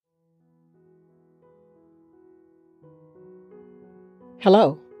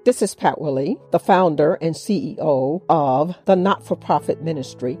Hello, this is Pat Willie, the founder and CEO of the not-for-profit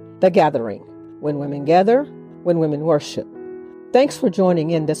ministry, The Gathering, When Women Gather, When Women Worship. Thanks for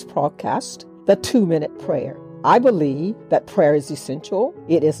joining in this podcast, The 2-Minute Prayer. I believe that prayer is essential,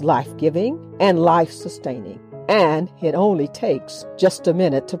 it is life-giving and life-sustaining, and it only takes just a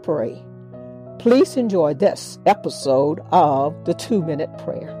minute to pray. Please enjoy this episode of The 2-Minute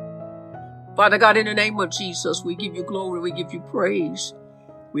Prayer. Father God, in the name of Jesus, we give you glory, we give you praise.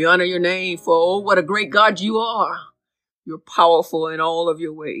 We honor your name for, oh, what a great God you are. You're powerful in all of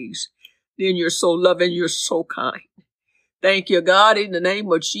your ways. Then you're so loving, you're so kind. Thank you, God, in the name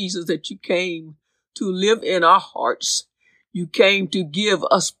of Jesus, that you came to live in our hearts. You came to give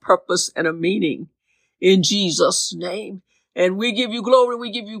us purpose and a meaning in Jesus' name. And we give you glory,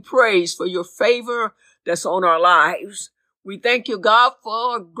 we give you praise for your favor that's on our lives. We thank you, God,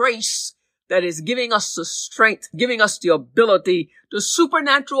 for grace that is giving us the strength, giving us the ability, the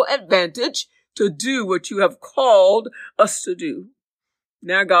supernatural advantage to do what you have called us to do.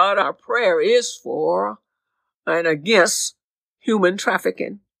 Now, God, our prayer is for and against human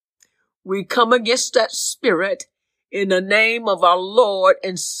trafficking. We come against that spirit in the name of our Lord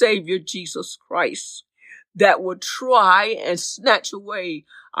and Savior Jesus Christ that would try and snatch away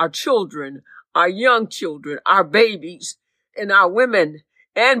our children, our young children, our babies, and our women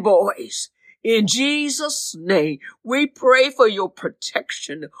and boys. In Jesus' name, we pray for your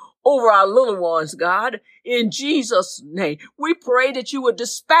protection over our little ones, God. In Jesus' name, we pray that you would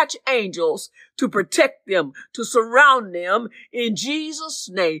dispatch angels to protect them, to surround them in Jesus'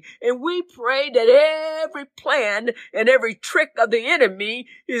 name. And we pray that every plan and every trick of the enemy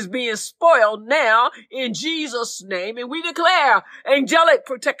is being spoiled now in Jesus' name. And we declare angelic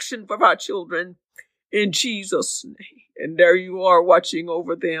protection for our children in Jesus' name. And there you are watching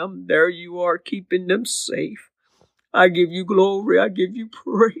over them. There you are keeping them safe. I give you glory. I give you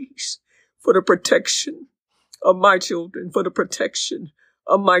praise for the protection of my children, for the protection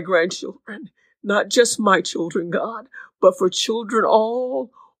of my grandchildren. Not just my children, God, but for children all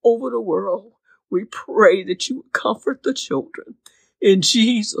over the world. We pray that you would comfort the children. In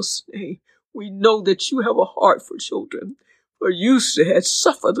Jesus' name, we know that you have a heart for children. For you said,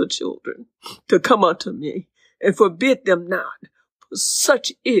 suffer the children to come unto me and forbid them not. For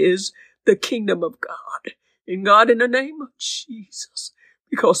such is the kingdom of God. And God, in the name of Jesus,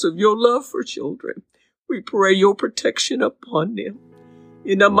 because of your love for children, we pray your protection upon them.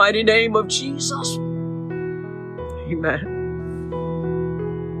 In the mighty name of Jesus. Amen.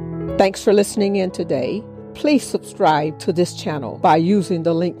 Thanks for listening in today. Please subscribe to this channel by using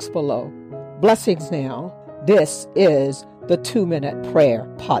the links below. Blessings now. This is the 2-Minute Prayer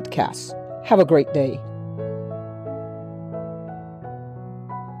Podcast. Have a great day.